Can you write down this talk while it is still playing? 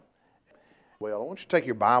Well, I want you to take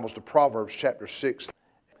your Bibles to Proverbs chapter 6.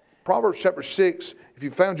 Proverbs chapter 6, if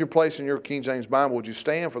you found your place in your King James Bible, would you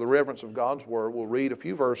stand for the reverence of God's Word? We'll read a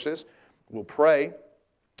few verses, we'll pray,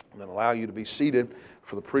 and then allow you to be seated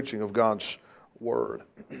for the preaching of God's Word.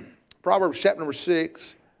 Proverbs chapter number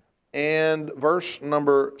 6 and verse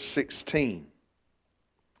number 16.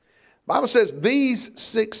 The Bible says, "These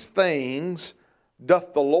 6 things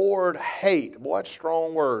doth the Lord hate." Boy, that's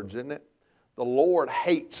strong words, isn't it? The Lord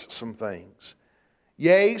hates some things.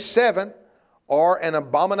 "Yea, 7 are an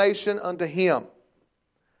abomination unto him: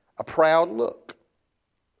 a proud look,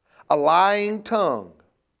 a lying tongue,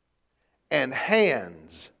 and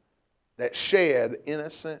hands that shed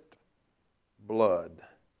innocent blood."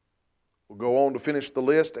 We'll go on to finish the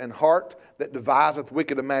list. "And heart that deviseth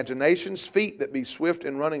wicked imaginations, feet that be swift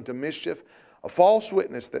in running to mischief, a false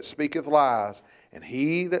witness that speaketh lies, and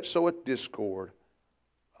he that soweth discord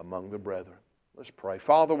among the brethren." Let's pray.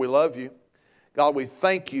 Father, we love you. God, we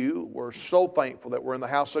thank you. We're so thankful that we're in the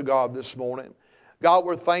house of God this morning. God,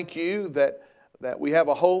 we thank you that we have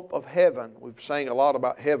a hope of heaven. We've sang a lot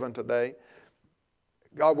about heaven today.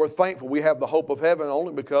 God, we're thankful we have the hope of heaven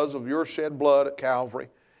only because of your shed blood at Calvary,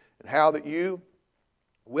 and how that you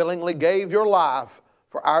willingly gave your life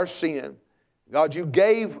for our sin. God, you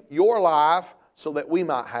gave your life so that we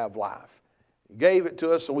might have life. You gave it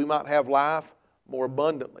to us so we might have life more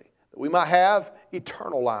abundantly, that we might have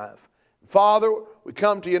eternal life. Father, we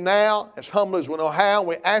come to you now as humble as we know how, and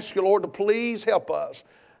we ask you, Lord, to please help us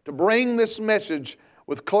to bring this message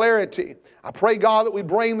with clarity. I pray, God, that we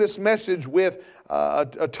bring this message with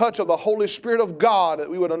a touch of the Holy Spirit of God, that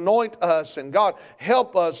we would anoint us, and God,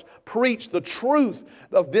 help us preach the truth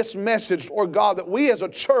of this message, Lord God, that we as a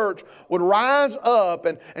church would rise up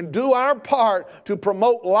and do our part to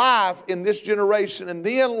promote life in this generation. And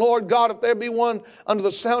then, Lord God, if there be one under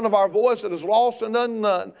the sound of our voice that is lost and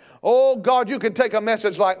undone, oh God, you could take a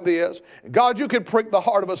message like this. God, you could prick the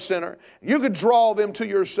heart of a sinner. You could draw them to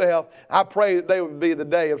yourself. I pray that they would be the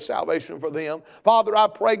day of salvation for them. Father, I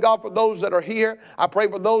pray, God, for those that are here. I pray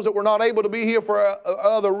for those that were not able to be here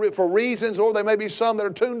for reasons, or there may be some that are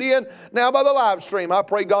tuned in now by the live stream. I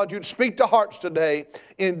pray, God, you'd speak to hearts today.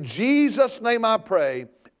 In Jesus' name I pray.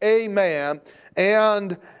 Amen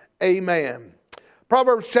and amen.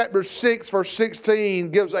 Proverbs chapter 6, verse 16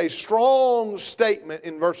 gives a strong statement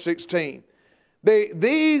in verse 16.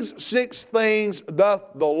 "These 6 things doth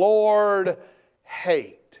the Lord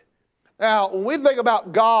hate." Now, when we think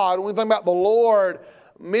about God, when we think about the Lord,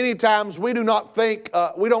 many times we do not think,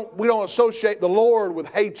 we don't associate the Lord with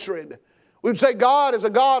hatred. We would say God is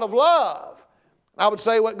a God of love. I would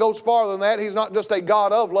say what goes farther than that. He's not just a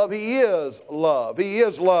God of love. He is love. He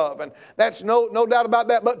is love. And that's no doubt about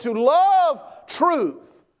that. But to love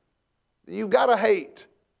truth, you've got to hate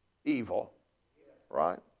evil.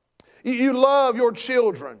 Right? You love your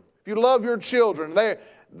children. If you love your children, there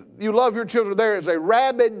is a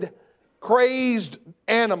rabid, crazed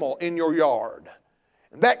animal in your yard.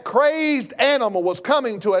 And that crazed animal was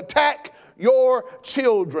coming to attack your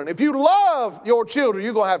children. If you love your children,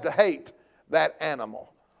 you're going to have to hate that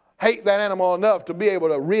animal. Hate that animal enough to be able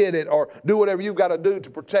to rid it or do whatever you've got to do to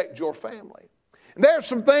protect your family. And there's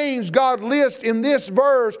some things God lists in this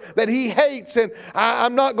verse that He hates, and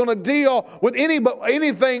I'm not going to deal with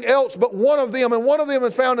anything else but one of them. And one of them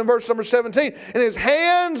is found in verse number 17. And His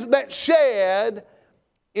hands that shed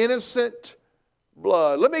innocent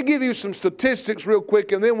blood. Let me give you some statistics real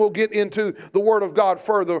quick, and then we'll get into the Word of God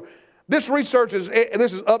further. This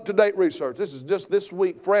is up-to-date research. This is just this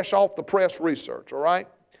week, fresh off the press research, all right?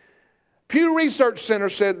 Pew Research Center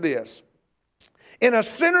said this: in a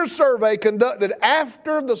center survey conducted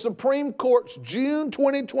after the Supreme Court's June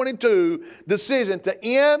 2022 decision to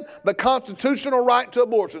end the constitutional right to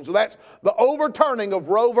abortion, so that's the overturning of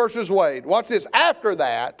Roe versus Wade. Watch this. After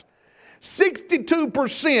that,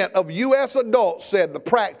 62% of U.S. adults said the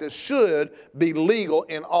practice should be legal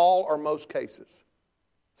in all or most cases.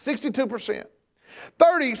 62%.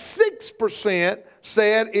 36%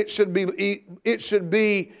 said it should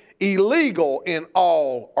be illegal in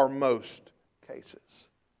all or most cases.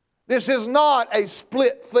 This is not a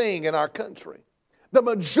split thing in our country. The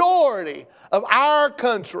majority of our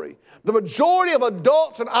country, the majority of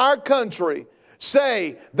adults in our country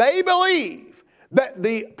say they believe that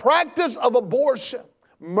the practice of abortion,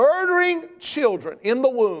 murdering children in the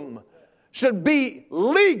womb, should be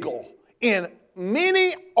legal in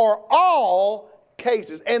many or all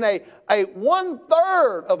cases. And a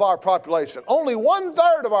 1/3 of our population, only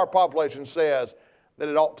 1/3 of our population says that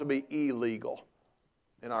it ought to be illegal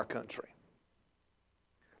in our country.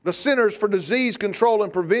 The Centers for Disease Control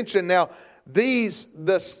and Prevention, now the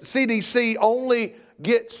CDC only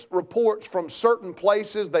gets reports from certain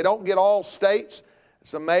places. They don't get all states.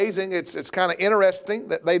 It's amazing. It's kind of interesting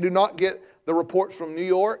that they do not get the reports from New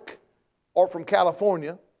York or from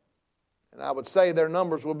California. And I would say their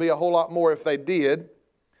numbers would be a whole lot more if they did,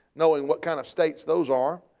 knowing what kind of states those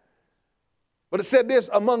are. But it said this,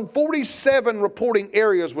 among 47 reporting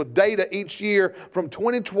areas with data each year from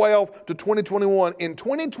 2012 to 2021. In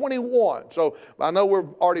 2021, so I know we've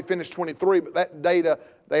already finished 23, but that data,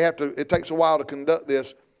 it takes a while to conduct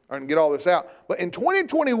this and get all this out. But in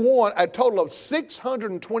 2021, a total of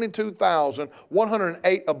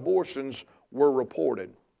 622,108 abortions were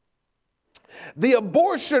reported. The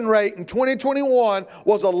abortion rate in 2021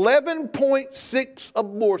 was 11.6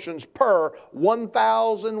 abortions per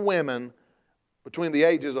 1,000 women between the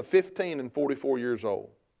ages of 15 and 44 years old.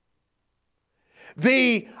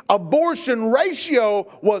 The abortion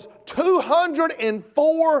ratio was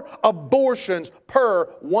 204 abortions per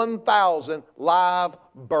 1,000 live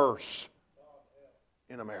births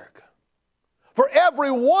in America. For every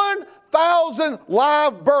 1,000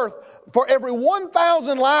 live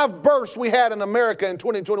births we had in America in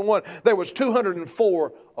 2021, there was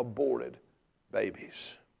 204 aborted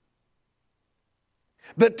babies.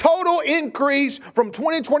 The total increase from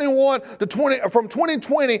 2020 to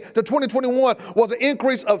 2021 was an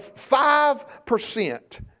increase of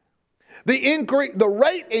 5%. The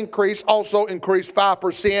rate increase also increased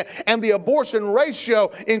 5%, and the abortion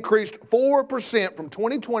ratio increased 4% from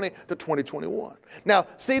 2020 to 2021. Now,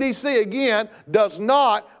 CDC again does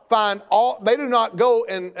not find all. They do not go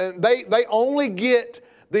and they only get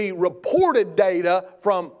the reported data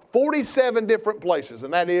from 47 different places,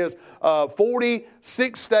 and that is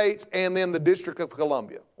 46 states and then the District of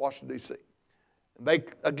Columbia, Washington, D.C. They,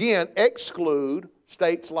 again, exclude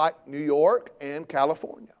states like New York and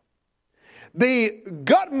California. The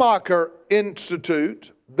Guttmacher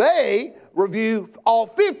Institute, they review all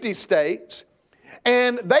 50 states,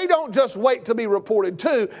 and they don't just wait to be reported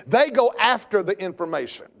to. They go after the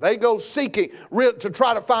information. They go seeking to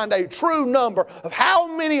try to find a true number of how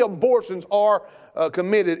many abortions are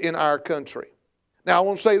committed in our country. Now, I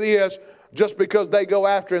want to say this, just because they go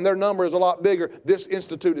after and their number is a lot bigger, this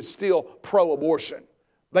institute is still pro-abortion.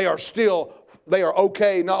 They are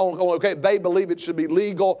okay, not only okay, they believe it should be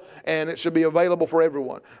legal and it should be available for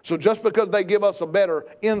everyone. So just because they give us a better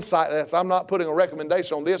insight, I'm not putting a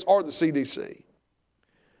recommendation on this or the CDC.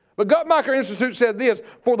 But Guttmacher Institute said this,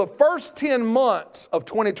 for the first 10 months of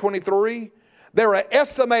 2023, there are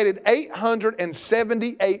estimated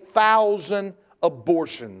 878,000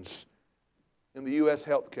 abortions in the U.S.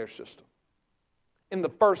 healthcare system in the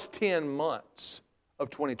first 10 months of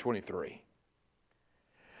 2023.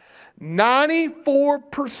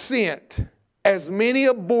 94% as many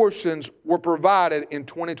abortions were provided in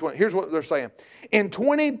 2020. Here's what they're saying. In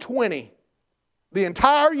 2020, the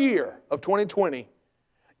entire year of 2020,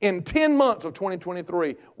 in 10 months of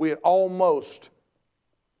 2023, we had almost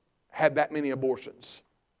had that many abortions.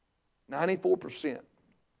 94%.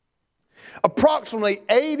 Approximately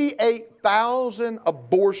 88,000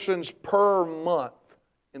 abortions per month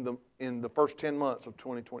in the first 10 months of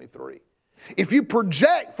 2023. If you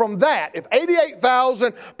project from that, if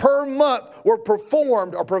 88,000 per month were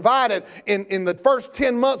performed or provided in the first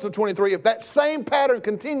 10 months of 23, if that same pattern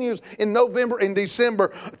continues in November and December,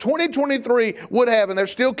 2023 would have, and they're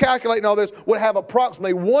still calculating all this, would have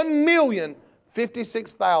approximately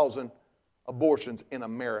 1,056,000 abortions in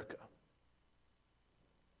America.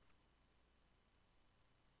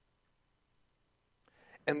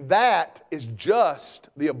 And that is just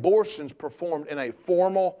the abortions performed in a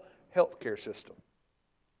formal healthcare system.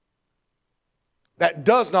 That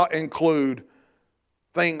does not include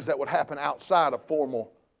things that would happen outside a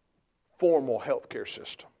formal healthcare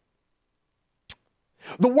system.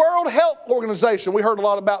 The World Health Organization, we heard a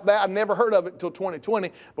lot about that. I never heard of it until 2020,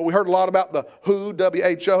 but we heard a lot about the WHO,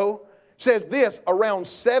 WHO, says this, around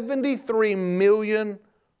 73 million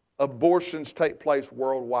abortions take place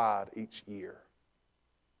worldwide each year.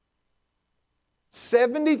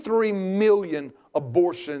 73 million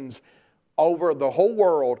abortions over the whole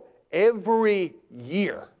world every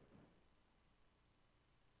year.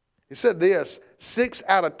 He said this, 6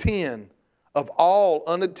 out of 10 of all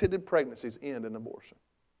unintended pregnancies end in abortion.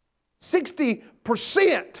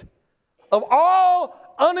 60% of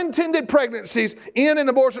all unintended pregnancies end in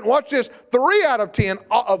abortion. Watch this, 3 out of 10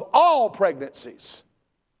 of all pregnancies.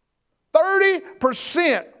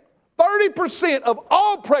 30% of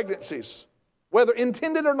all pregnancies, whether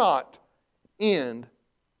intended or not, end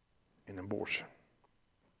in abortion.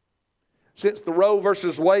 Since the Roe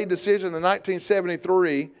versus Wade decision in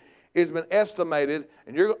 1973, It's been estimated,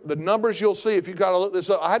 and the numbers you'll see, if you've got to look this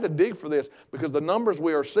up, I had to dig for this because the numbers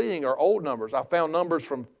we are seeing are old numbers. I found numbers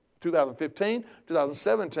from 2015,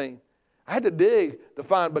 2017. I had to dig to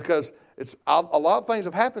find because a lot of things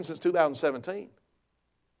have happened since 2017.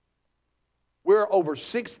 We're over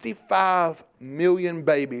 65 million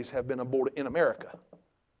babies have been aborted in America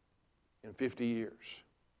in 50 years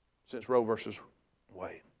since Roe versus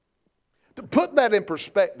Wade. To put that in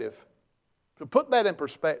perspective,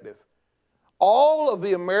 all of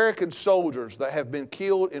the American soldiers that have been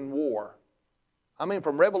killed in war, I mean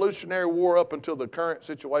from Revolutionary War up until the current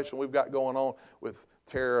situation we've got going on with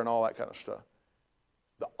terror and all that kind of stuff,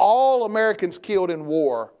 all Americans killed in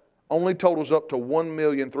war only totals up to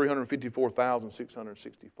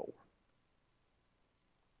 1,354,664. To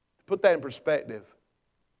put that in perspective,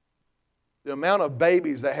 the amount of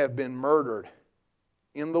babies that have been murdered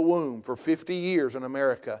in the womb for 50 years in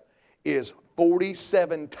America is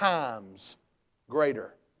 47 times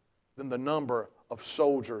greater than the number of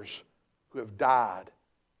soldiers who have died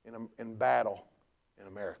in battle in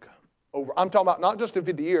America. I'm talking about not just in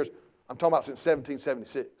 50 years, I'm talking about since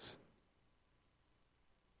 1776.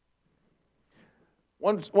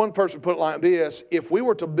 One person put it like this: if we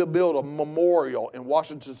were to build a memorial in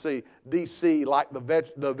Washington, D.C., like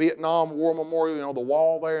the Vietnam War Memorial, the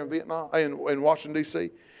wall there in Washington, D.C.,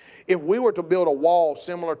 if we were to build a wall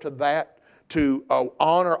similar to that to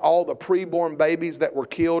honor all the preborn babies that were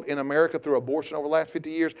killed in America through abortion over the last 50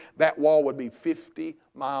 years, that wall would be 50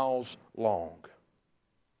 miles long.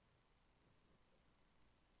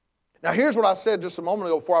 Now, here's what I said just a moment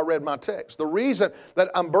ago before I read my text. The reason that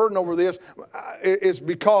I'm burdened over this is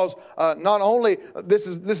because not only this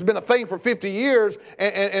has been a thing for 50 years,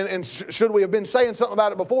 and should we have been saying something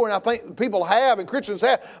about it before, and I think people have and Christians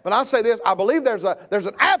have, but I say this, I believe there's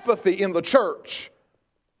an apathy in the church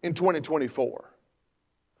in 2024.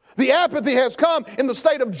 The apathy has come in the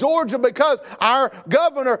state of Georgia because our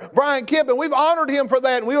governor, Brian Kemp, and we've honored him for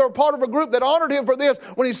that, and we were a part of a group that honored him for this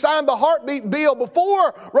when he signed the heartbeat bill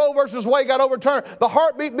before Roe versus Wade got overturned, the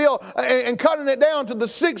heartbeat bill, and cutting it down to the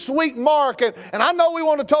 6-week mark. And I know we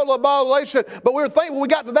want a total abomination, but we were thankful we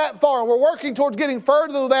got to that far, and we're working towards getting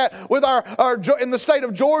further than that with our in the state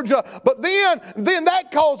of Georgia. But then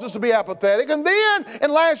that caused us to be apathetic. And then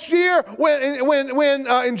in last year, when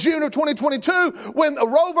in June of 2022, when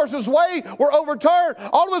Roe versus Wade were overturned,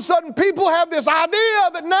 all of a sudden people have this idea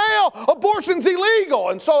that now abortion's illegal,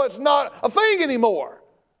 and so it's not a thing anymore.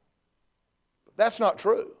 But that's not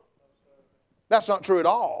true. That's not true at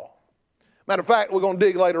all. Matter of fact, we're going to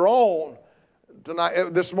dig later on tonight,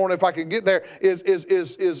 this morning, if I can get there, is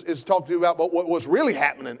talk to you about what was really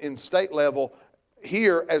happening in state level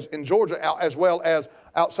here as in Georgia, as well as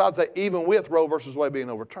outside state, even with Roe versus Wade being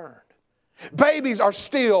overturned. Babies are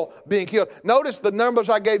still being killed. Notice the numbers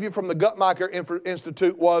I gave you from the Guttmacher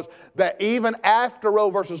Institute was that even after Roe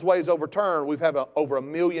versus Wade is overturned, we've had over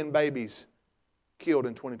 1 million babies killed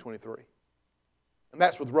in 2023. And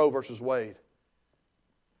that's with Roe versus Wade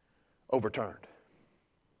overturned.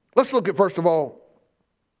 Let's look at, first of all,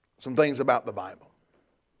 some things about the Bible,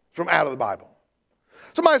 from out of the Bible.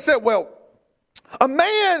 Somebody said, well, a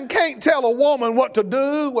man can't tell a woman what to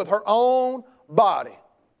do with her own body.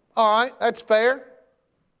 All right, that's fair.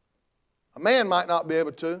 A man might not be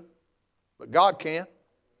able to, but God can.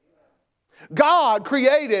 God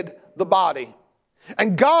created the body.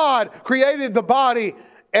 And God created the body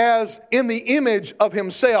as in the image of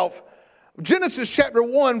Himself. Genesis chapter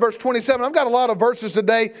 1, verse 27. I've got a lot of verses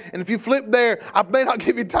today, and if you flip there, I may not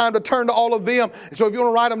give you time to turn to all of them. So if you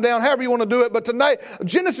want to write them down, however you want to do it. But tonight,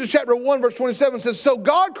 Genesis chapter 1, verse 27 says, so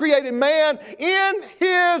God created man in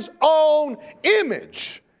His own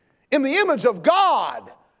image. In the image of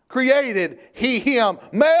God created He him.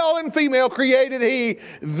 Male and female created He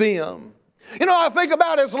them. You know, I think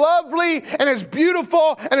about as lovely and as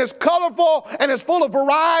beautiful and as colorful and as full of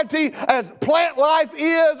variety as plant life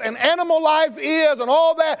is and animal life is and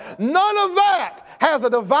all that. None of that has a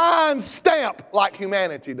divine stamp like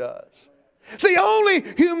humanity does. See, only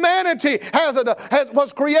humanity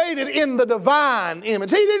was created in the divine image.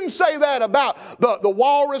 He didn't say that about the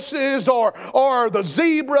walruses or the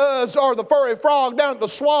zebras or the furry frog down at the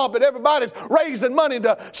swamp that everybody's raising money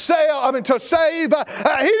to save.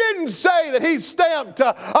 He didn't say that He stamped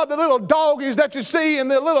the little doggies that you see in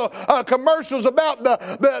the little commercials about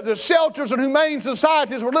the shelters and humane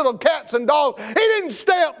societies for little cats and dogs. He didn't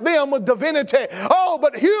stamp them with divinity. Oh,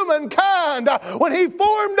 but humankind, when He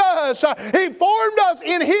formed us, He formed us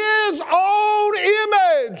in His own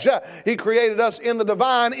image. He created us in the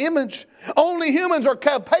divine image. Only humans are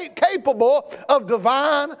capable of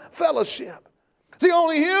divine fellowship. See,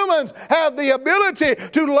 only humans have the ability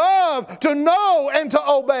to love, to know, and to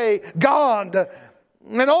obey God.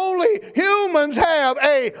 And only humans have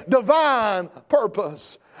a divine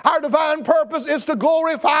purpose. Our divine purpose is to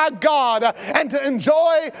glorify God and to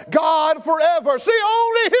enjoy God forever. See,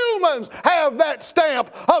 only humans have that stamp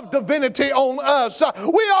of divinity on us.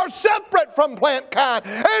 We are separate from plant kind,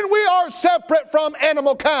 and we are separate from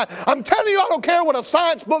animal kind. I'm telling you, I don't care what a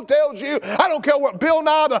science book tells you. I don't care what Bill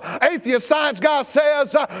Nye, the atheist science guy,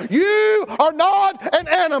 says. You are not an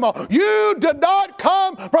animal. You did not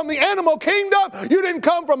come from the animal kingdom. You didn't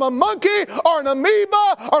come from a monkey or an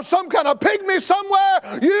amoeba or some kind of pygmy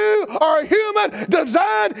somewhere. You are a human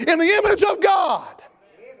designed in the image of God.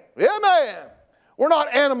 Amen. We're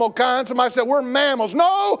not animal kind. Somebody said we're mammals.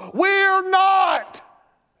 No, we're not.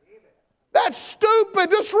 That's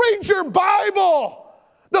stupid. Just read your Bible.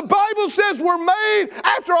 The Bible says we're made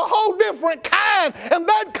after a whole different kind, and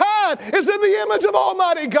that kind is in the image of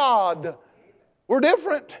Almighty God. We're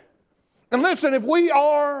different. And listen, if we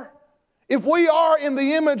are in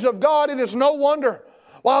the image of God, it is no wonder.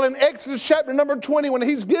 While in Exodus chapter number 20, when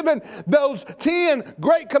he's given those 10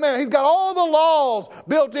 great commandments, he's got all the laws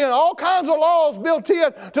built in, all kinds of laws built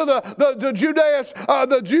in to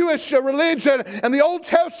the Jewish religion and the Old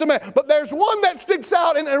Testament. But there's one that sticks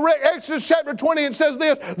out in Exodus chapter 20 and says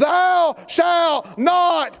this: thou shalt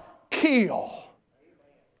not kill.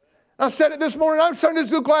 I said it this morning. I'm Sunday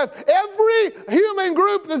school class. Every human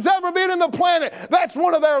group that's ever been on the planet, that's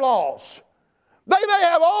one of their laws. They may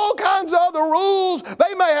have all kinds of other rules.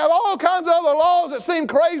 They may have all kinds of other laws that seem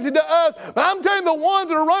crazy to us. But I'm telling you, the ones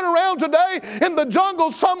that are running around today in the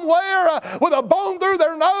jungle somewhere with a bone through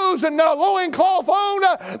their nose and a loincloth on,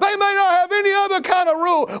 they may not have any other kind of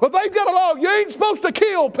rule. But they've got a law. You ain't supposed to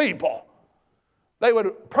kill people. They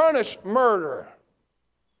would punish murder.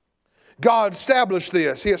 God established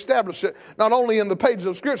this. He established it not only in the pages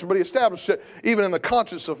of Scripture, but He established it even in the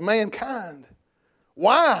conscience of mankind.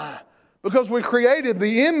 Why? Because we created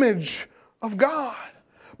the image of God.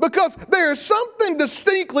 Because there is something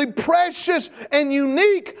distinctly precious and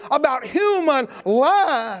unique about human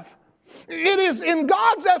life. It is, in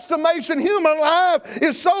God's estimation, human life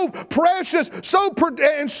is so precious, so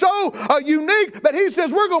unique that He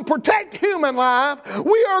says we're going to protect human life.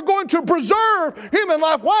 We are going to preserve human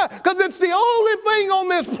life. Why? Because it's the only thing on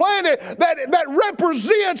this planet that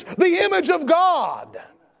represents the image of God.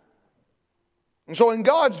 And so in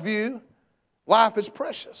God's view, life is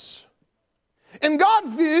precious. In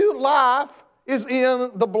God's view, life is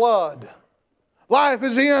in the blood. Life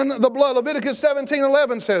is in the blood. Leviticus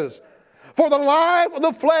 17:11 says, for the life of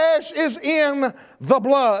the flesh is in the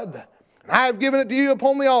blood. I have given it to you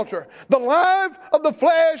upon the altar. The life of the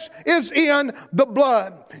flesh is in the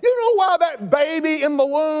blood. You know why that baby in the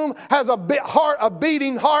womb has a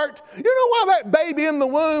beating heart? You know why that baby in the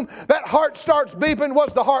womb, that heart starts beeping?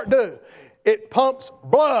 What's the heart do? It pumps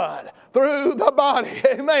blood through the body.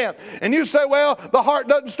 Amen. And you say, well, the heart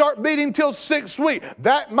doesn't start beating till 6th week.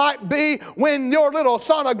 That might be when your little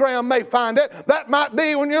sonogram may find it. That might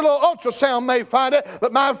be when your little ultrasound may find it.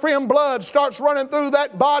 But my friend, blood starts running through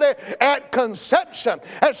that body at conception.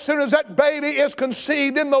 As soon as that baby is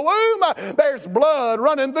conceived in the womb, there's blood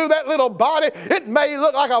running through that little body. It may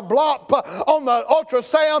look like a blop on the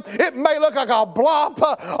ultrasound. It may look like a blop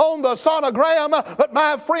on the sonogram. But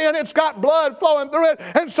my friend, it's got blood flowing through it.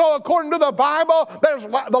 And so according to the Bible,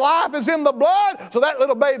 the life is in the blood, so that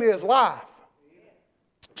little baby is life.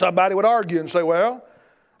 Somebody would argue and say, well,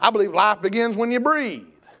 I believe life begins when you breathe.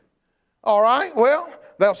 All right, well,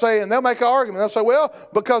 they'll say, and they'll make an argument. They'll say, well,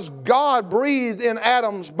 because God breathed in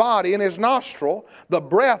Adam's body, in his nostril, the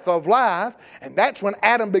breath of life, and that's when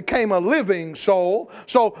Adam became a living soul.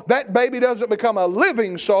 So that baby doesn't become a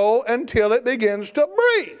living soul until it begins to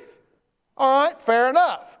breathe. All right, fair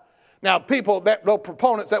enough. Now, those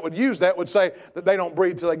proponents that would use that would say that they don't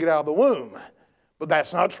breathe till they get out of the womb. But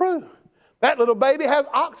that's not true. That little baby has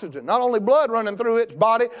oxygen. Not only blood running through its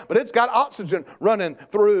body, but it's got oxygen running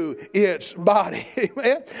through its body.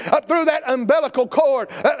 Amen. Through that umbilical cord,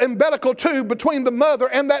 that umbilical tube between the mother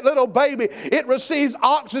and that little baby, it receives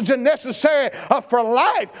oxygen necessary for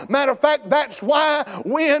life. Matter of fact, that's why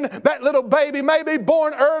when that little baby may be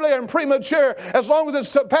born early and premature, as long as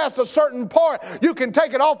it's past a certain part, you can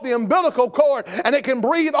take it off the umbilical cord and it can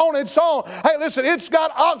breathe on its own. Hey, listen, it's got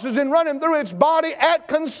oxygen running through its body at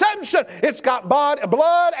conception. It's got blood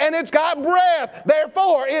and it's got breath.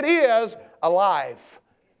 Therefore, it is alive.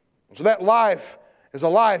 So that life is a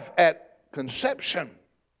life at conception.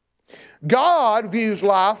 God views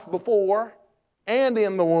life before and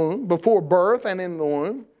in the womb, before birth and in the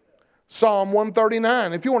womb. Psalm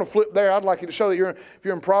 139. If you want to flip there, I'd like you to show that if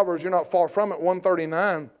you're in Proverbs, you're not far from it.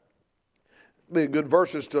 139. Be good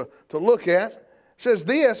verses to look at. It says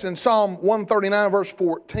this in Psalm 139, verse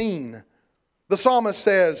 14. The psalmist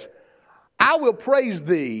says, I will praise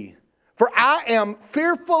thee, for I am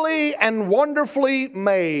fearfully and wonderfully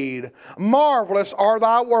made. Marvelous are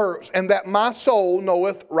thy works, and that my soul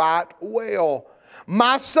knoweth right well.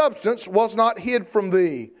 My substance was not hid from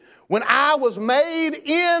thee, when I was made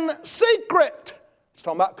in secret. It's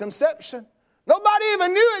talking about conception. Nobody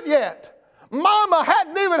even knew it yet. Mama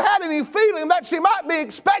hadn't even had any feeling that she might be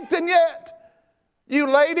expecting yet. You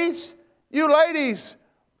ladies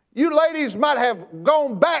might have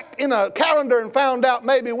gone back in a calendar and found out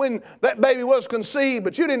maybe when that baby was conceived,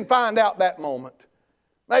 but you didn't find out that moment.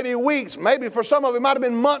 Maybe weeks, maybe for some of it might have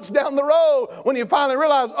been months down the road when you finally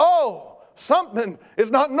realized, oh, something is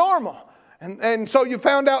not normal. And so you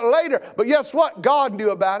found out later. But guess what? God knew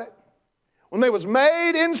about it. When they was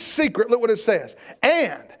made in secret, look what it says.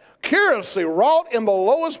 And curiously wrought in the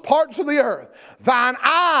lowest parts of the earth, thine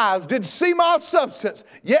eyes did see my substance,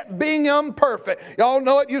 yet being imperfect. Y'all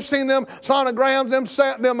know it. You've seen them sonograms, them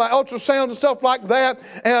ultrasounds and stuff like that,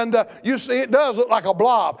 and you see it does look like a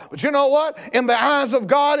blob. But you know what? In the eyes of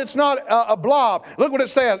God, it's not a blob. Look what it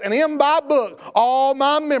says. And in thy book all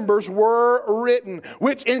my members were written,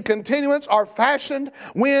 which in continuance are fashioned,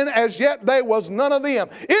 when as yet there was none of them.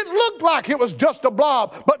 It looked like it was just a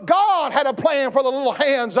blob, but God had a plan for the little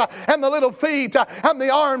hands and the little feet and the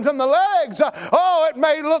arms and the legs. Oh, it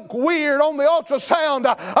may look weird on the ultrasound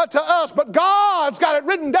to us, but God's got it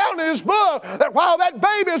written down in His book that while that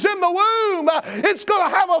baby is in the womb, it's going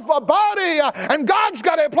to have a body, and God's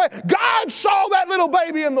got it planned. God saw that little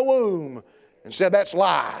baby in the womb and said, that's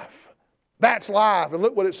life. That's life. And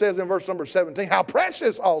look what it says in verse number 17. How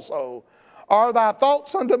precious also are thy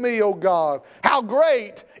thoughts unto me, O God. How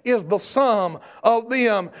great is the sum of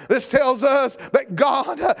them. This tells us that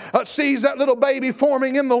God sees that little baby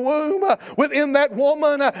forming in the womb within that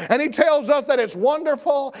woman, and He tells us that it's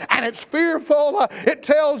wonderful and it's fearful. It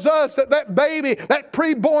tells us that that baby, that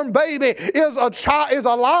preborn baby, is a child, is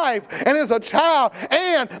alive and is a child,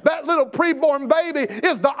 and that little preborn baby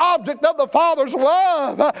is the object of the Father's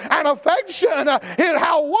love and affection. And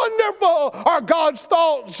how wonderful are God's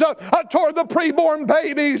thoughts toward the preborn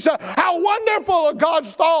babies. How wonderful are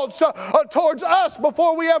God's thoughts towards us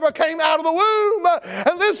before we ever came out of the womb.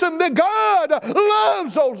 And listen, that God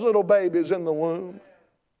loves those little babies in the womb.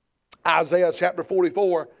 Isaiah chapter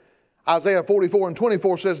 44, Isaiah 44 and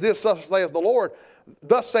 24 says this, thus saith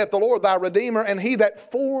the Lord thy Redeemer, and He that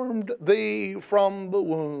formed thee from the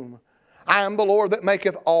womb. I am the Lord that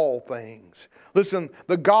maketh all things. Listen,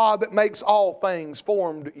 the God that makes all things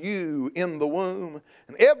formed you in the womb.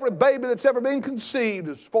 And every baby that's ever been conceived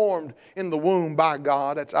is formed in the womb by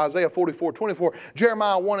God. That's Isaiah 44, 24.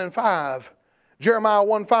 Jeremiah 1 and 5. Jeremiah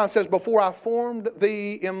 1, 5 says, before I formed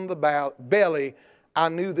thee in the belly, I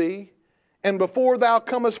knew thee. And before thou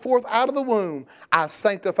comest forth out of the womb, I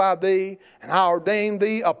sanctified thee, and I ordained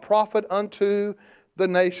thee a prophet unto the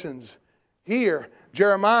nations. Here,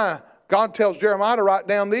 Jeremiah, God tells Jeremiah to write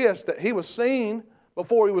down this, that he was seen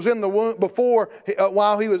before he was in the womb,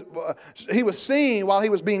 while he was seen while he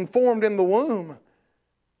was being formed in the womb.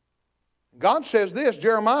 God says this,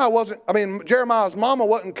 Jeremiah's mama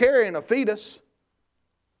wasn't carrying a fetus.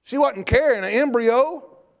 She wasn't carrying an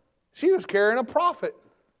embryo. She was carrying a prophet.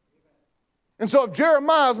 And so if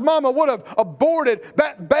Jeremiah's mama would have aborted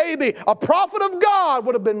that baby, a prophet of God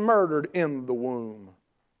would have been murdered in the womb.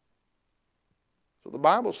 So the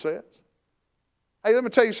Bible says. Hey, let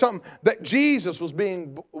me tell you something. That Jesus was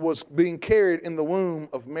being carried in the womb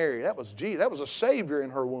of Mary. That was Jesus. That was a Savior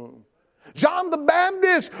in her womb. John the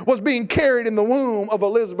Baptist was being carried in the womb of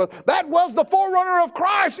Elizabeth. That was the forerunner of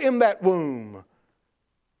Christ in that womb.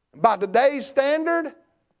 By today's standard,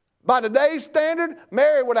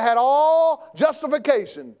 Mary would have had all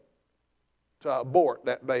justification to abort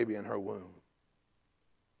that baby in her womb.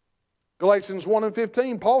 Galatians 1 and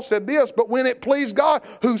 15, Paul said this, but when it pleased God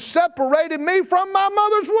who separated me from my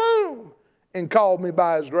mother's womb and called me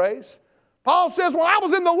by His grace. Paul says, when I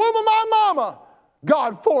was in the womb of my mama,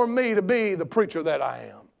 God formed me to be the preacher that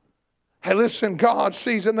I am. Hey, listen, God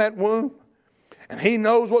sees in that womb, and He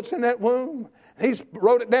knows what's in that womb. He's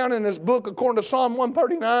wrote it down in His book according to Psalm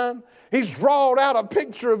 139. He's drawn out a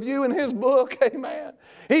picture of you in His book. Amen.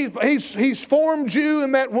 He's formed you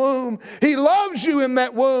in that womb. He loves you in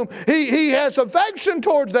that womb. He has affection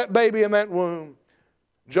towards that baby in that womb.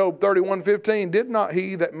 Job 31:15, did not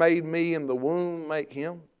He that made me in the womb make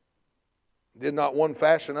him? Did not one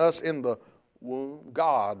fashion us in the womb?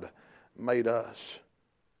 God made us.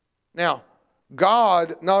 Now,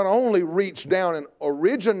 God not only reached down and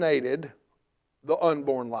originated the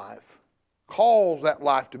unborn life, calls that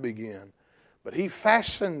life to begin, but He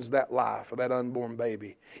fashions that life of that unborn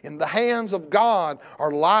baby. In the hands of God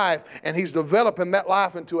are life, and He's developing that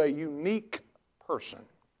life into a unique person.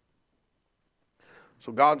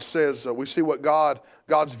 So God says, we see what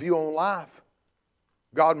God's view on life.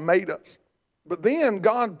 God made us. But then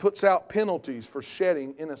God puts out penalties for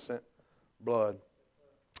shedding innocent blood.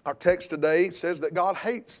 Our text today says that God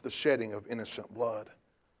hates the shedding of innocent blood.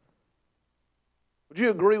 Would you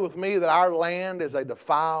agree with me that our land is a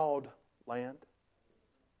defiled land?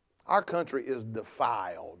 Our country is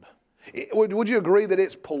defiled. Would you agree that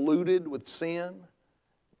it's polluted with sin?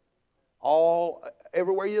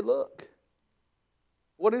 Everywhere you look.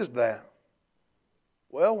 What is that?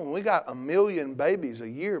 Well, when we got 1 million babies a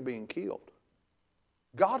year being killed,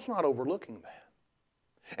 God's not overlooking that.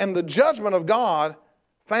 And the judgment of God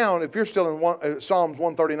found, if you're still in Psalms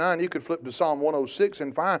 139, you could flip to Psalm 106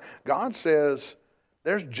 and find God says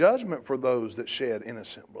there's judgment for those that shed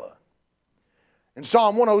innocent blood. In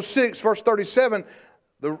Psalm 106, verse 37,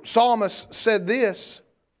 the psalmist said this,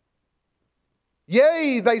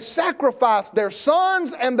 "Yea, they sacrifice their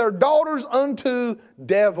sons and their daughters unto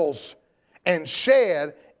devils, and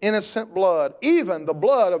shed innocent blood, even the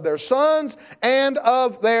blood of their sons and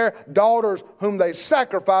of their daughters, whom they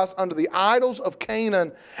sacrificed unto the idols of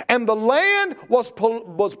Canaan. And the land was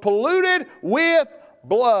polluted with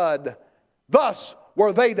blood. Thus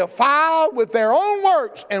were they defiled with their own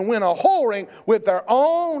works, and went a-whoring with their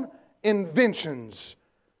own inventions."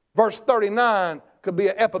 Verse 39 could be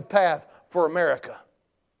an epitaph for America.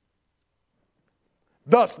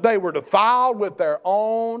 Thus they were defiled with their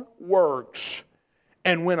own works,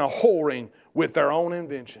 and went a-whoring with their own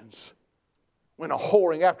inventions. Went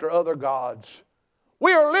a-whoring after other gods.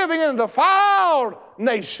 We are living in a defiled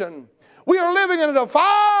nation. We are living in a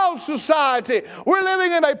defiled society. We're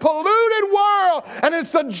living in a polluted world, and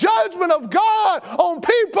it's the judgment of God on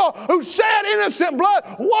people who shed innocent blood.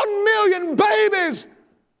 1 million babies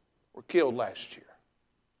were killed last year,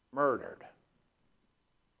 murdered.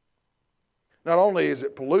 Not only is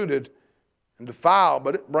it polluted and defiled,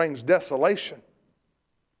 but it brings desolation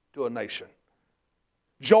to a nation.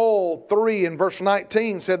 Joel 3 and verse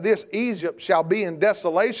 19 said this, "Egypt shall be in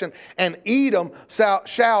desolation, and Edom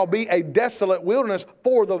shall be a desolate wilderness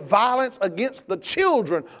for the violence against the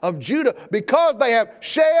children of Judah, because they have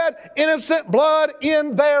shed innocent blood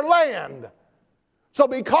in their land." So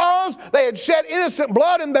because they had shed innocent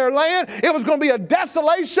blood in their land, it was going to be a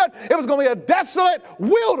desolation. It was going to be a desolate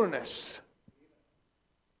wilderness.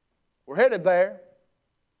 We're headed there.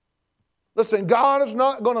 Listen, God is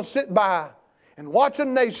not going to sit by and watch a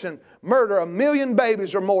nation murder 1 million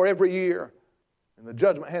babies or more every year and the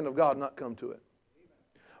judgment hand of God not come to it.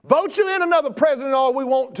 Vote you in another president all we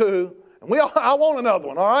want to, and I want another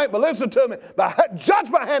one, all right? But listen to me. The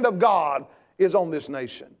judgment hand of God is on this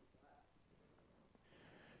nation.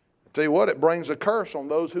 I tell you what, it brings a curse on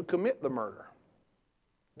those who commit the murder.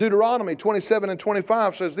 Deuteronomy 27 and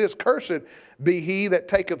 25 says this, "Cursed be he that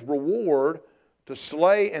taketh reward to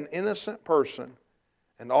slay an innocent person,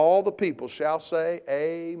 and all the people shall say,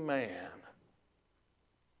 Amen."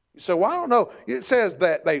 You say, well, I don't know. It says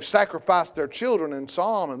that they sacrificed their children in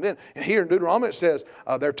Psalm, and here in Deuteronomy it says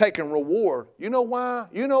they're taking reward. You know why?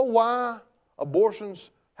 You know why abortions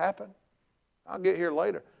happen? I'll get here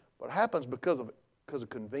later. But it happens because of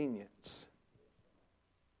convenience.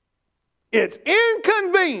 It's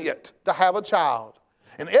inconvenient to have a child.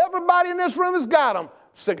 And everybody in this room has got them.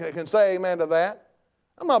 Can say amen to that.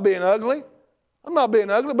 I'm not being ugly. But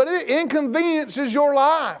it inconveniences your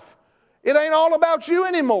life. It ain't all about you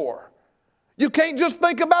anymore. You can't just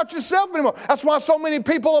think about yourself anymore. That's why so many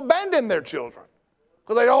people abandon their children.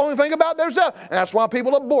 Because they only think about themselves. And that's why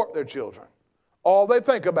people abort their children. All they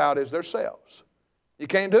think about is themselves. You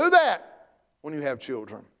can't do that when you have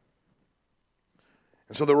children.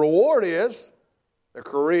 And so the reward is their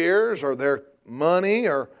careers or their money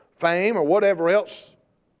or fame or whatever else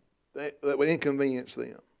that would inconvenience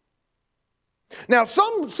them. Now,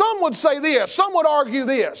 some would say this. Some would argue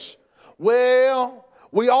this. Well,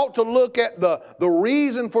 we ought to look at the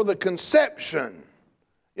reason for the conception.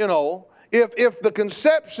 You know, if the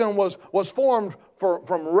conception was formed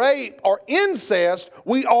from rape or incest,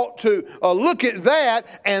 we ought to look at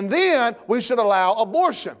that, and then we should allow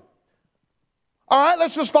abortion. All right,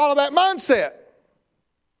 let's just follow that mindset.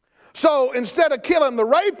 So instead of killing the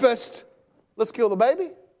rapist, let's kill the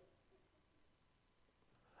baby.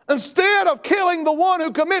 Instead of killing the one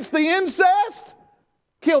who commits the incest,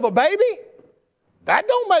 kill the baby? That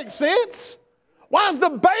don't make sense. Why is the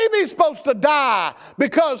baby supposed to die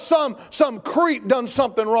because some creep done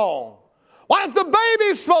something wrong? Why is the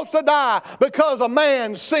baby supposed to die because a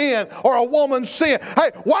man sinned or a woman sinned?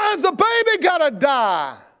 Hey, why is the baby got to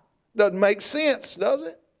die? Doesn't make sense, does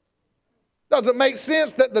it? Doesn't make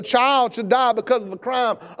sense that the child should die because of the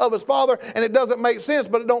crime of his father, and it doesn't make sense,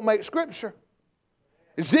 but it don't make Scripture.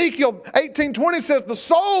 Ezekiel 18:20 says, the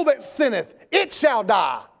soul that sinneth, it shall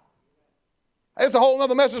die. It's a whole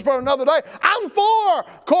other message for another day. I'm for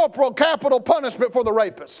corporal capital punishment for the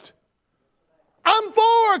rapist. I'm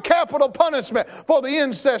for capital punishment for the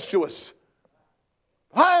incestuous.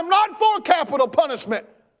 I am not for capital punishment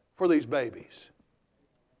for these babies.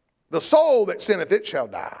 The soul that sinneth, it shall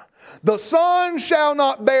die. The son shall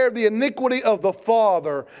not bear the iniquity of the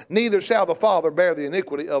father, neither shall the father bear the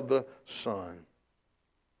iniquity of the son.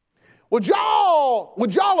 Would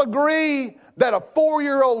y'all agree that a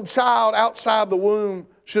 4-year-old child outside the womb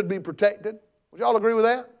should be protected? Would y'all agree with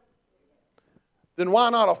that? Then why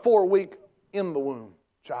not a 4-week in the womb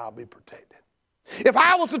child be protected? If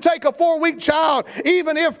I was to take a 4-week child,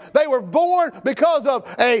 even if they were born because of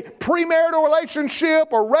a premarital relationship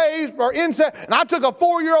or raised or incest, and I took a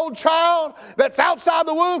 4-year-old child that's outside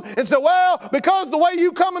the womb and said, well, because the way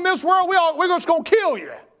you come in this world, we're just going to kill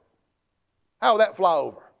you. How would that fly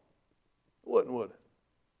over? It wouldn't, would it?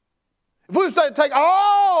 If we was to take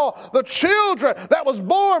all the children that was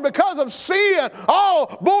born because of sin,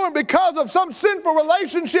 all born because of some sinful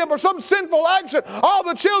relationship or some sinful action, all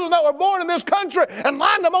the children that were born in this country, and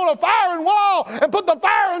lined them on a firing wall and put the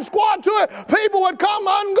firing squad to it, people would come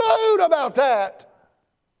unglued about that.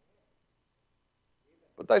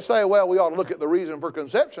 But they say, well, we ought to look at the reason for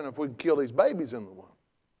conception if we can kill these babies in the womb.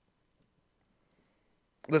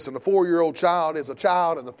 Listen, a 4-year-old child is a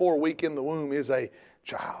child, and the 4-week in the womb is a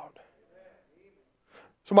child.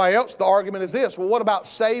 Somebody else, the argument is this, well, what about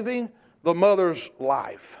saving the mother's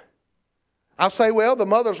life? I say, well, the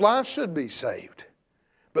mother's life should be saved.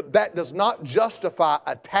 But that does not justify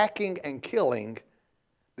attacking and killing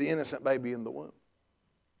the innocent baby in the womb.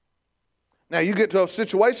 Now, you get to a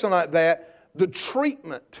situation like that, the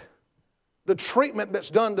treatment that's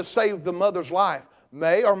done to save the mother's life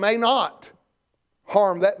may or may not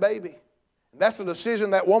harm that baby. That's a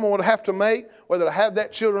decision that woman would have to make, whether to have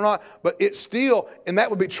that child or not. But it's still, and that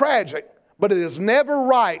would be tragic, but it is never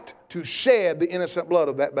right to shed the innocent blood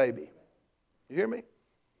of that baby. You hear me?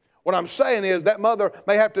 What I'm saying is that mother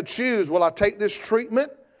may have to choose, will I take this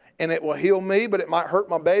treatment and it will heal me, but it might hurt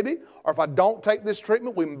my baby? Or if I don't take this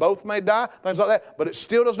treatment, we both may die, things like that. But it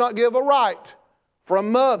still does not give a right for a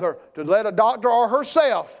mother to let a doctor or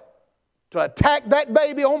herself to attack that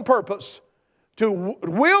baby on purpose.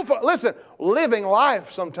 Listen, living life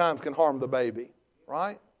sometimes can harm the baby,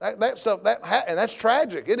 right? That stuff, and that's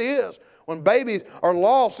tragic. It is. When babies are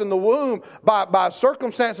lost in the womb by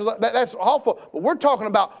circumstances like that, that's awful. But we're talking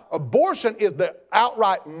about abortion is the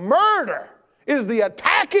outright murder. It is the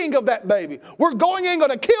attacking of that baby. We're going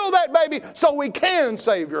to kill that baby so we can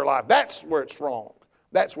save your life. That's where it's wrong.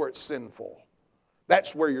 That's where it's sinful.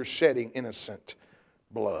 That's where you're shedding innocent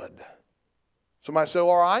blood. Somebody say,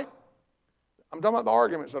 all right. I'm talking about the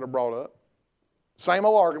arguments that are brought up. Same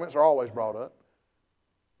old arguments are always brought up.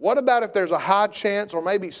 What about if there's a high chance or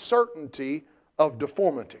maybe certainty of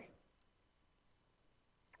deformity?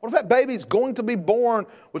 What if that baby's going to be born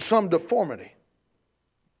with some deformity?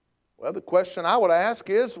 Well, the question I would ask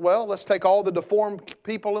is, well, let's take all the deformed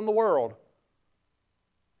people in the world.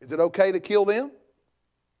 Is it okay to kill them?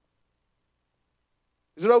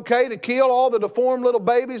 Is it okay to kill all the deformed little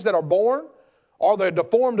babies that are born? Are there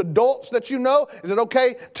deformed adults that you know? Is it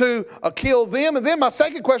okay to kill them? And then my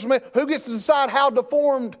second question is, who gets to decide how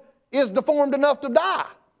deformed is deformed enough to die?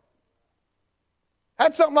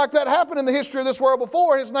 Had something like that happen in the history of this world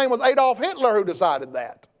before. His name was Adolf Hitler who decided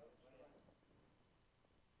that.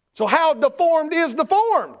 So how deformed is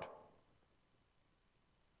deformed?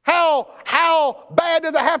 How bad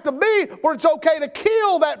does it have to be where it's okay to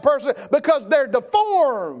kill that person because they're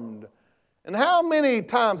deformed? And how many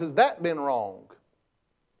times has that been wrong?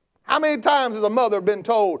 How many times has a mother been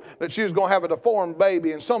told that she was going to have a deformed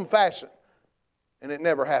baby in some fashion and it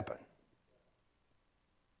never happened?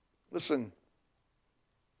 Listen,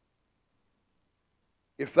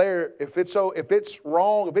 if it's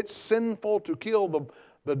wrong, if it's sinful to kill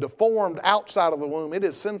the deformed outside of the womb, it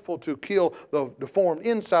is sinful to kill the deformed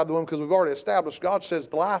inside the womb, because we've already established God says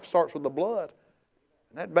the life starts with the blood.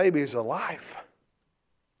 And that baby is a life.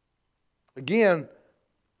 Again,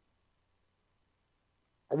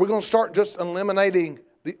 are we going to start just eliminating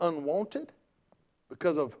the unwanted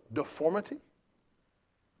because of deformity?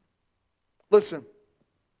 Listen,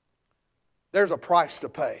 there's a price to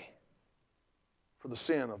pay. for the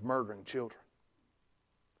sin of murdering children.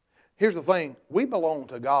 Here's the thing. We belong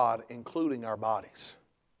to God, including our bodies.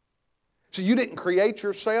 So you didn't create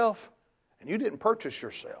yourself, and you didn't purchase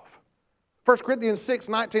yourself. 1 Corinthians 6,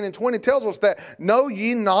 19 and 20 tells us that, know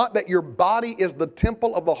ye not that your body is the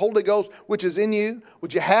temple of the Holy Ghost which is in you,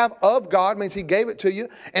 which you have of God, means He gave it to you,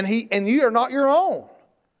 and ye are not your own.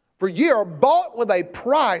 For ye are bought with a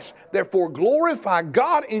price, therefore glorify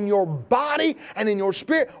God in your body and in your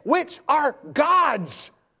spirit, which are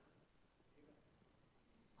God's.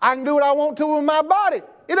 I can do what I want to with my body.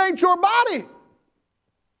 It ain't your body.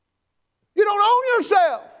 You don't own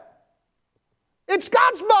yourself. It's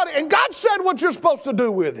God's body, and God said what you're supposed to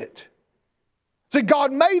do with it. See,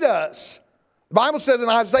 God made us. The Bible says in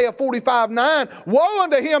Isaiah 45:9, woe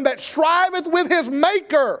unto him that striveth with his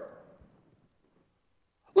maker.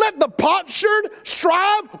 Let the potsherd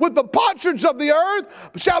strive with the potsherds of the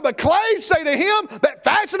earth. Shall the clay say to him that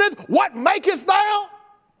fashioneth, what makest thou?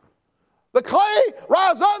 The clay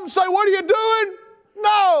rise up and say, what are you doing?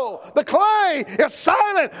 No, the clay is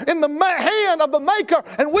silent in the hand of the maker,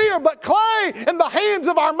 and we are but clay in the hands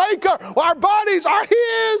of our maker. Our bodies are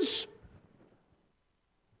His.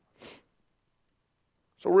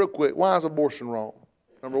 So real quick, why is abortion wrong?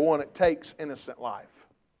 Number one, it takes innocent life.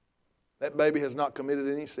 That baby has not committed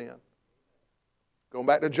any sin. Going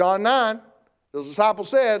back to John 9, the disciple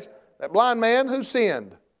says, that blind man, who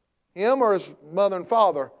sinned? Him or his mother and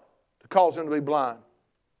father to cause him to be blind?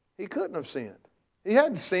 He couldn't have sinned. He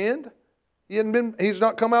hadn't sinned. He's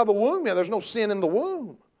not come out of the womb yet. There's no sin in the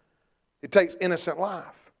womb. It takes innocent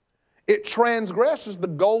life. It transgresses the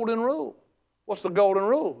golden rule. What's the golden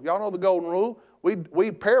rule? Y'all know the golden rule.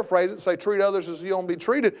 We paraphrase it and say, treat others as you want to be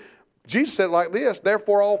treated. Jesus said it like this,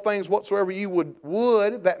 therefore all things whatsoever you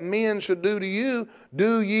would that men should do to you,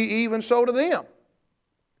 do ye even so to them.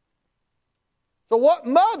 So what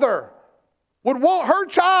mother would want her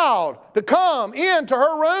child to come into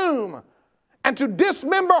her room and to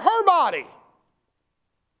dismember her body?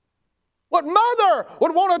 What mother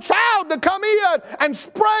would want a child to come in and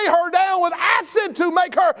spray her down with acid to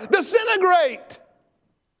make her disintegrate?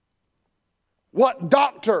 What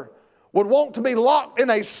doctor would want to be locked in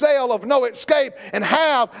a cell of no escape and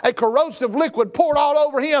have a corrosive liquid poured all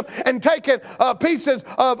over him and taking pieces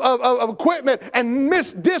of equipment and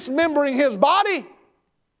dismembering his body?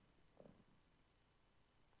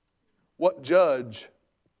 What judge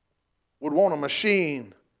would want a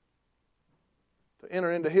machine to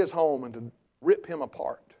enter into his home and to rip him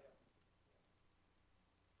apart?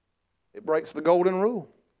 It breaks the golden rule.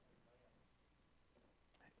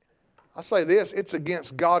 I say this, it's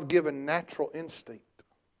against God-given natural instinct.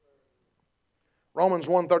 Romans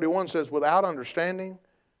 1:31 says, without understanding,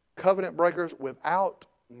 covenant breakers without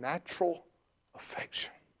natural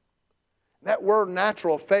affection. That word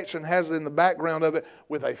natural affection has in the background of it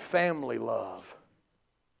with a family love.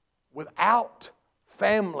 Without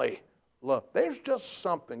family love. There's just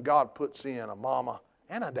something God puts in a mama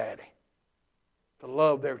and a daddy to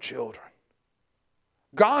love their children.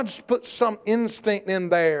 God's put some instinct in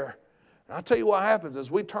there. And I'll tell you what happens as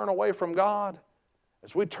we turn away from God,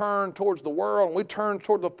 as we turn towards the world and we turn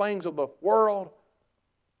toward the things of the world,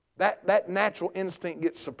 that natural instinct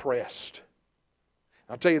gets suppressed.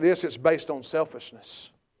 I'll tell you this, it's based on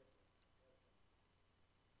selfishness.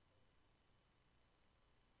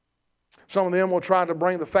 Some of them will try to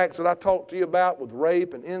bring the facts that I talked to you about with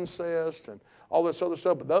rape and incest and all this other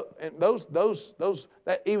stuff, but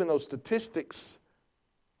even those statistics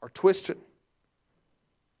are twisted.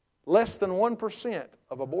 Less than 1%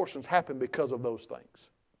 of abortions happen because of those things.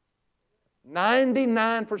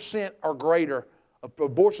 99% or greater of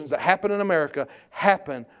abortions that happen in America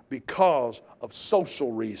happen because of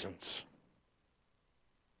social reasons.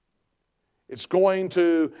 It's going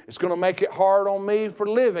to make it hard on me for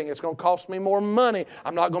living. It's going to cost me more money.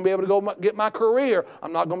 I'm not going to be able to go get my career.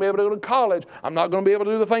 I'm not going to be able to go to college. I'm not going to be able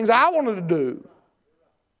to do the things I wanted to do.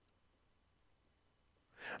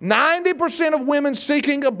 90% of women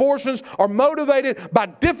seeking abortions are motivated by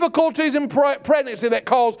difficulties in pregnancy that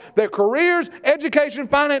cause their careers, education,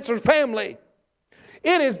 finance, or family.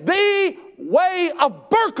 It is the way of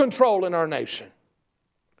birth control in our nation.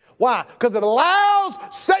 Why? Because it allows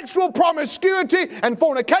sexual promiscuity and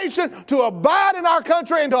fornication to abide in our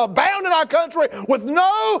country and to abound in our country with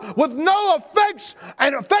no effects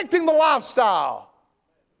and affecting the lifestyle.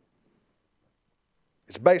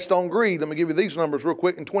 It's based on greed. Let me give you these numbers real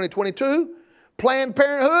quick. In 2022, Planned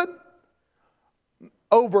Parenthood,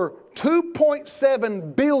 over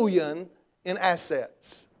 $2.7 billion in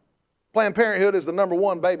assets. Planned Parenthood is the number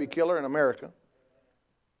one baby killer in America.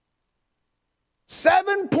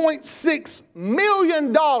 $7.6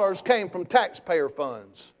 million came from taxpayer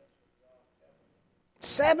funds.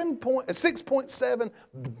 6.7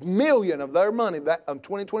 million of their money of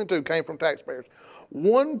 2022 came from taxpayers.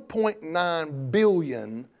 1.9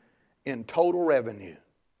 billion in total revenue.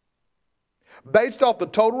 Based off the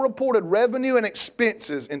total reported revenue and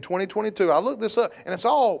expenses in 2022, I looked this up, and it's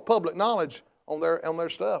all public knowledge on their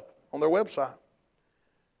stuff, on their website.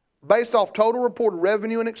 Based off total reported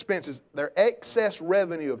revenue and expenses, their excess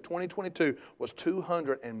revenue of 2022 was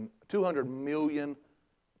 $200 million.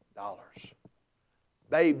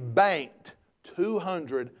 They banked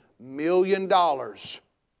 $200 million from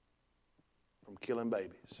killing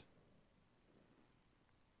babies.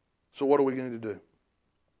 So what are we going to do?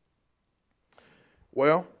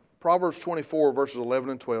 Well, Proverbs 24 verses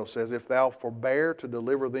 11 and 12 says, If thou forbear to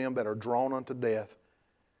deliver them that are drawn unto death,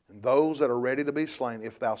 and those that are ready to be slain,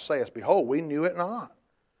 if thou sayest, Behold, we knew it not.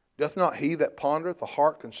 Doth not he that pondereth the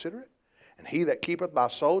heart consider it? And he that keepeth thy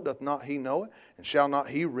soul, doth not he know it? And shall not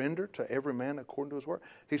he render to every man according to his work?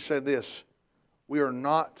 He said this, we are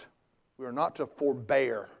not to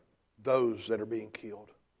forbear those that are being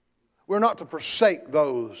killed. We're not to forsake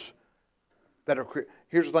those that are...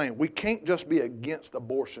 Here's the thing, we can't just be against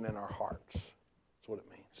abortion in our hearts. That's what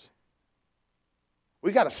it means.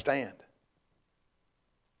 We got to stand.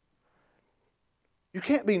 You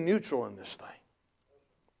can't be neutral in this thing.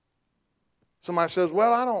 Somebody says,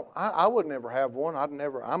 well, I would never have one.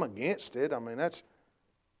 I'm against it. I mean,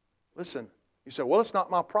 listen, you say, well, it's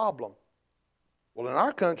not my problem. Well, in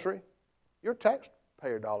our country, your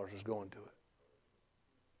taxpayer dollars is going to it.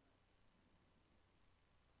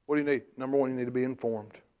 What do you need? Number one, you need to be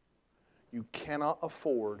informed. You cannot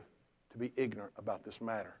afford to be ignorant about this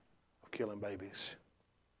matter of killing babies.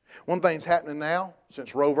 One thing's happening now,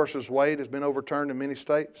 since Roe versus Wade has been overturned in many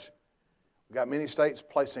states. We've got many states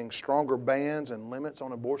placing stronger bans and limits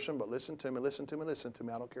on abortion, but listen to me.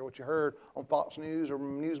 I don't care what you heard on Fox News or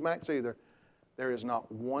Newsmax either. There is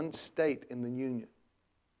not one state in the union,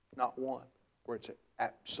 not one, where it's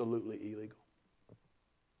absolutely illegal.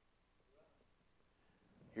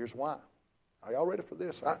 Here's why. Are y'all ready for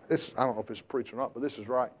this? I don't know if it's preach or not, but this is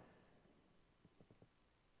right.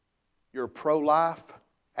 Your pro-life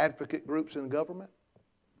advocate groups in the government,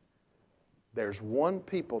 there's one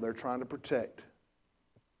people they're trying to protect,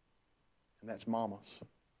 and that's mamas.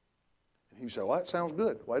 And you say, well, that sounds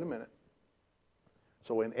good. Wait a minute.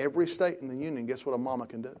 So in every state in the union, guess what a mama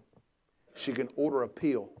can do? She can order a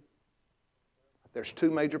pill. There's 2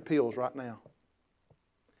 major pills right now.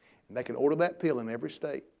 And they can order that pill in every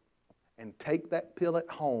state and take that pill at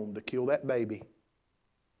home to kill that baby,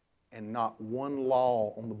 and not one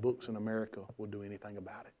law on the books in America will do anything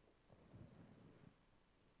about it.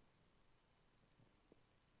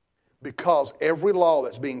 Because every law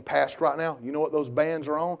that's being passed right now, you know what those bans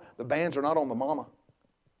are on? The bans are not on the mama.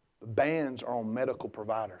 The bans are on medical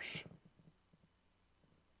providers.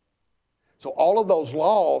 So all of those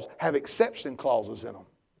laws have exception clauses in them,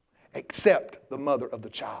 except the mother of the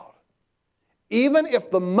child. Even if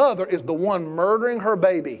the mother is the one murdering her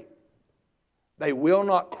baby, they will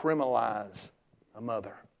not criminalize a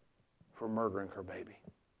mother for murdering her baby.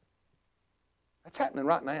 That's happening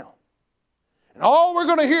right now. And all we're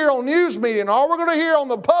going to hear on news media and all we're going to hear on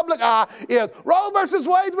the public eye is Roe versus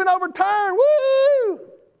Wade's been overturned. Woo!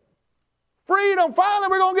 Freedom. Finally,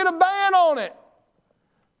 we're going to get a ban on it.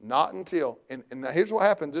 Not until, and now here's what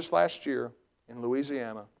happened just last year in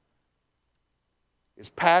Louisiana, is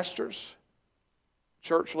pastors,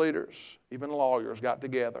 church leaders, even lawyers got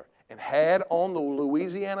together and had on the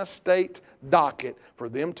Louisiana state docket for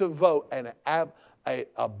them to vote and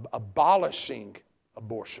abolishing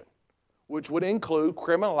abortion, which would include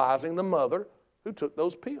criminalizing the mother who took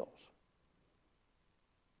those pills.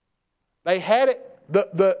 They had it,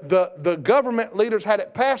 the government leaders had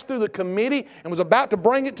it passed through the committee and was about to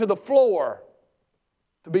bring it to the floor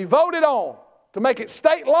to be voted on, to make it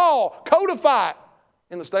state law, codified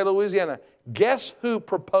in the state of Louisiana. Guess who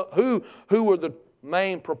were the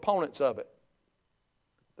main proponents of it?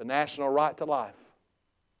 The National Right to Life,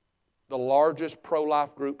 the largest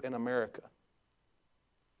pro-life group in America.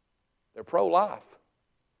 They're pro-life.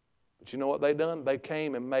 But you know what they done? They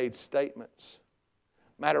came and made statements.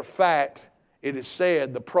 Matter of fact, it is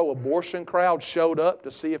said the pro-abortion crowd showed up to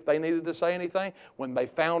see if they needed to say anything. When they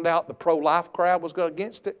found out the pro-life crowd was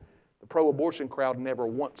against it, the pro-abortion crowd never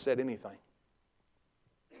once said anything.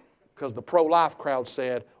 Because the pro-life crowd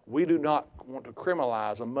said, we do not want to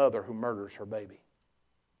criminalize a mother who murders her baby.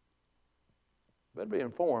 Better be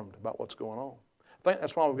informed about what's going on. I think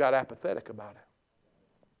that's why we've got apathetic about it.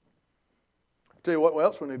 I'll tell you what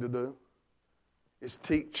else we need to do is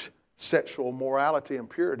teach sexual morality and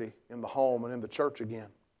purity in the home and in the church again.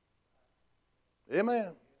 Amen.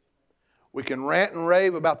 We can rant and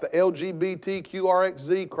rave about the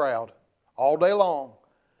LGBTQRXZ crowd all day long,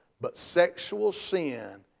 but sexual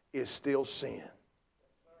sin is still sin.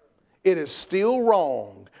 It is still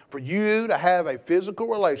wrong for you to have a physical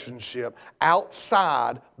relationship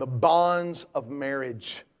outside the bonds of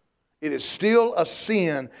marriage. It is still a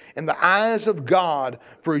sin in the eyes of God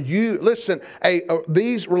for you. Listen,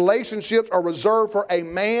 these relationships are reserved for a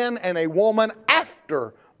man and a woman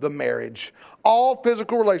after the marriage. All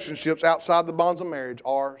physical relationships outside the bonds of marriage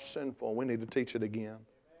are sinful. We need to teach it again.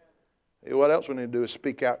 What else we need to do is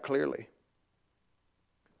speak out clearly.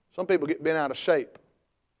 Some people get bent out of shape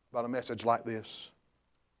about a message like this.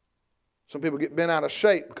 Some people get bent out of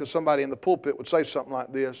shape because somebody in the pulpit would say something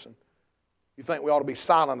like this, and you think we ought to be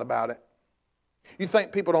silent about it. You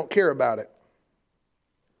think people don't care about it.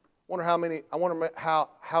 I wonder how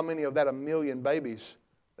many of that 1 million babies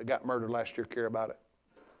that got murdered last year care about it.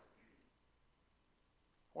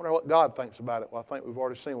 I wonder what God thinks about it. Well, I think we've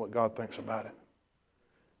already seen what God thinks about it.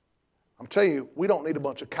 I'm telling you, we don't need a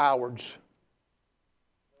bunch of cowards.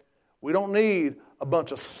 We don't need a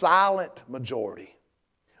bunch of silent majority.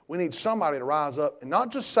 We need somebody to rise up and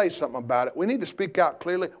not just say something about it. We need to speak out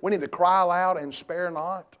clearly. We need to cry loud and spare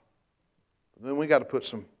not. But then we got to put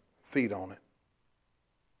some feet on it.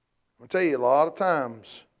 I'm going to tell you, a lot of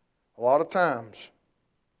times,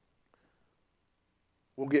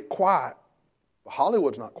 we'll get quiet, but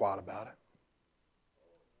Hollywood's not quiet about it.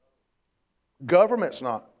 Government's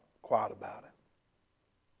not quiet about it.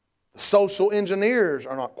 The social engineers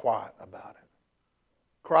are not quiet about it.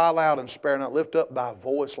 Cry loud and spare not. Lift up thy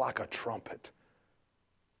voice like a trumpet.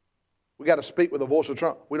 We got to speak with a voice of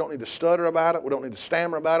trumpet. We don't need to stutter about it. We don't need to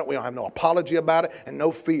stammer about it. We don't have no apology about it and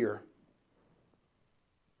no fear.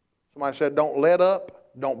 Somebody said, don't let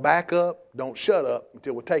up, don't back up, don't shut up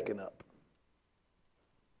until we're taken up.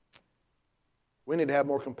 We need to have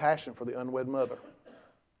more compassion for the unwed mother.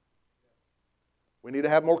 We need to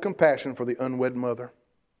have more compassion for the unwed mother.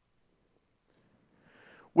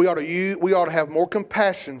 We ought to have more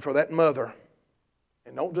compassion for that mother.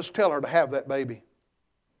 And don't just tell her to have that baby,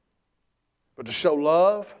 but to show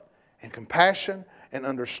love and compassion and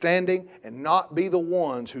understanding and not be the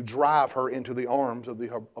ones who drive her into the arms of the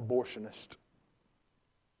abortionist.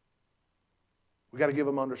 We've got to give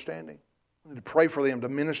them understanding. We need to pray for them, to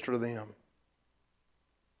minister to them.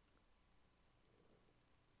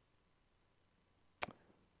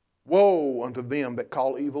 Woe unto them that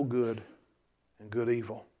call evil good and good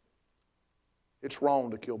evil. It's wrong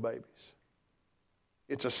to kill babies.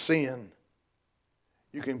 It's a sin.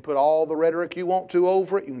 You can put all the rhetoric you want to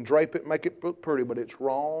over it. You can drape it, make it look pretty, but it's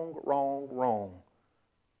wrong, wrong, wrong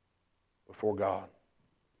before God.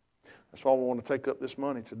 That's why we want to take up this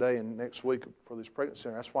money today and next week for this pregnancy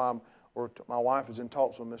center. That's why my wife is in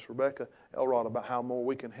talks with Miss Rebecca Elrod about how more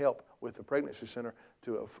we can help with the pregnancy center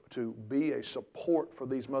to be a support for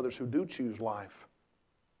these mothers who do choose life.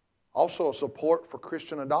 Also a support for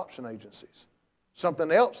Christian adoption agencies.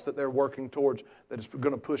 Something else that they're working towards that is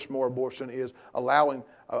going to push more abortion is not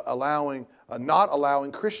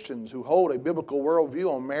allowing Christians who hold a biblical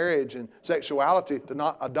worldview on marriage and sexuality to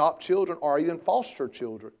not adopt children or even foster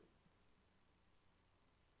children.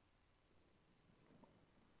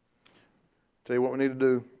 Tell you what we need to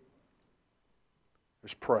do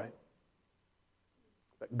is pray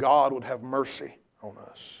that God would have mercy on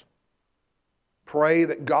us. Pray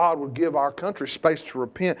that God would give our country space to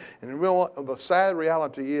repent. And the sad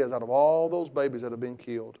reality is, out of all those babies that have been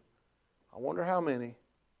killed, I wonder how many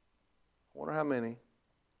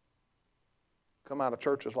come out of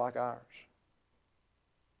churches like ours.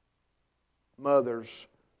 Mothers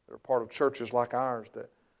that are part of churches like ours that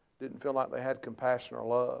didn't feel like they had compassion or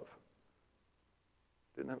love.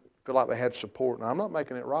 Didn't feel like they had support. Now, I'm not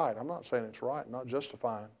making it right. I'm not saying it's right, not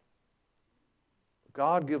justifying.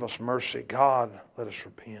 God, give us mercy. God, let us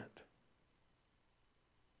repent.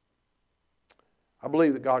 I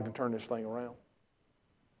believe that God can turn this thing around.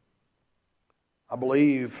 I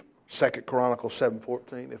believe 2 Chronicles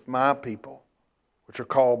 7:14, if my people, which are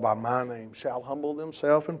called by my name, shall humble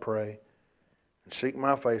themselves and pray and seek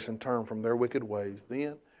my face and turn from their wicked ways,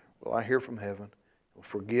 then will I hear from heaven and will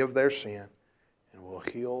forgive their sin and will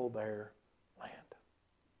heal their land.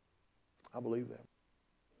 I believe that.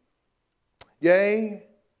 Yea,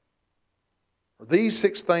 these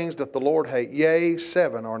 6 things doth the Lord hate. Yea,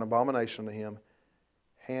 7 are an abomination to him.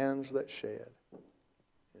 Hands that shed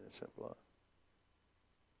innocent blood.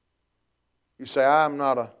 You say, I'm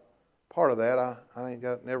not a part of that. I ain't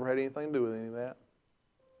never had anything to do with any of that.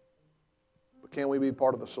 But can we be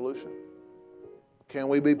part of the solution? Can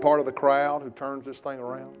we be part of the crowd who turns this thing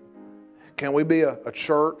around? Can we be a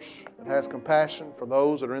church that has compassion for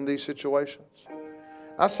those that are in these situations?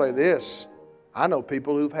 I say this, I know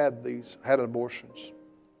people who've had abortions.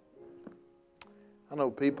 I know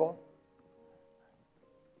people.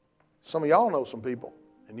 Some of y'all know some people,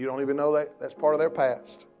 and you don't even know that's part of their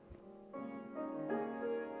past.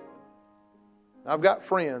 I've got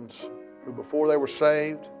friends who, before they were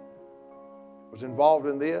saved, was involved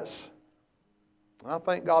in this. And I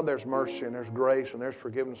thank God there's mercy and there's grace and there's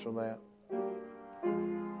forgiveness from that.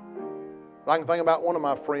 But I can think about one of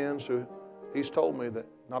my friends who he's told me that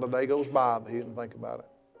not a day goes by that he didn't think about it.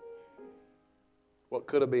 What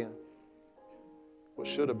could have been. What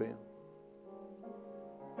should have been.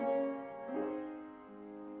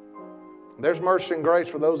 And there's mercy and grace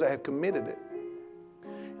for those that have committed it.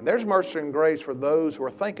 And there's mercy and grace for those who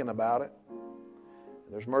are thinking about it.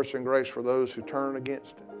 And there's mercy and grace for those who turn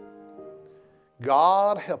against it.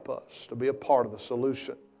 God help us to be a part of the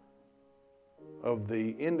solution of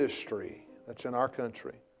the industry that's in our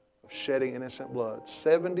country of shedding innocent blood.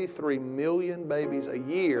 73 million babies a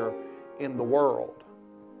year in the world.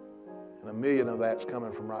 And 1 million of that's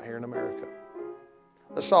coming from right here in America.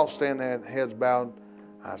 Let's all stand there, heads bowed,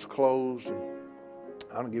 eyes closed. And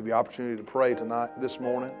I'm going to give you opportunity to pray this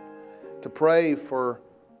morning. To pray for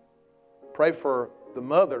the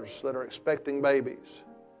mothers that are expecting babies.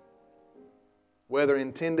 Whether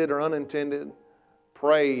intended or unintended,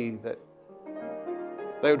 pray that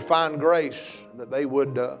they would find grace, that they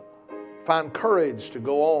would find courage to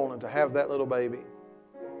go on and to have that little baby.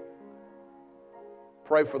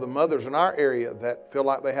 Pray for the mothers in our area that feel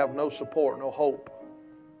like they have no support, no hope.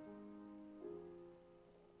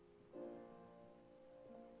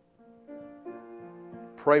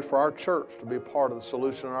 Pray for our church to be a part of the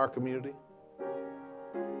solution in our community.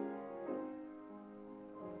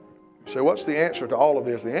 So what's the answer to all of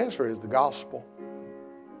this? The answer is the gospel.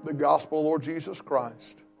 The gospel of Lord Jesus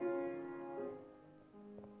Christ.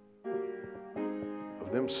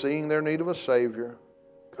 Of them seeing their need of a Savior,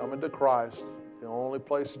 coming to Christ. The only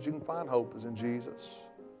place that you can find hope is in Jesus.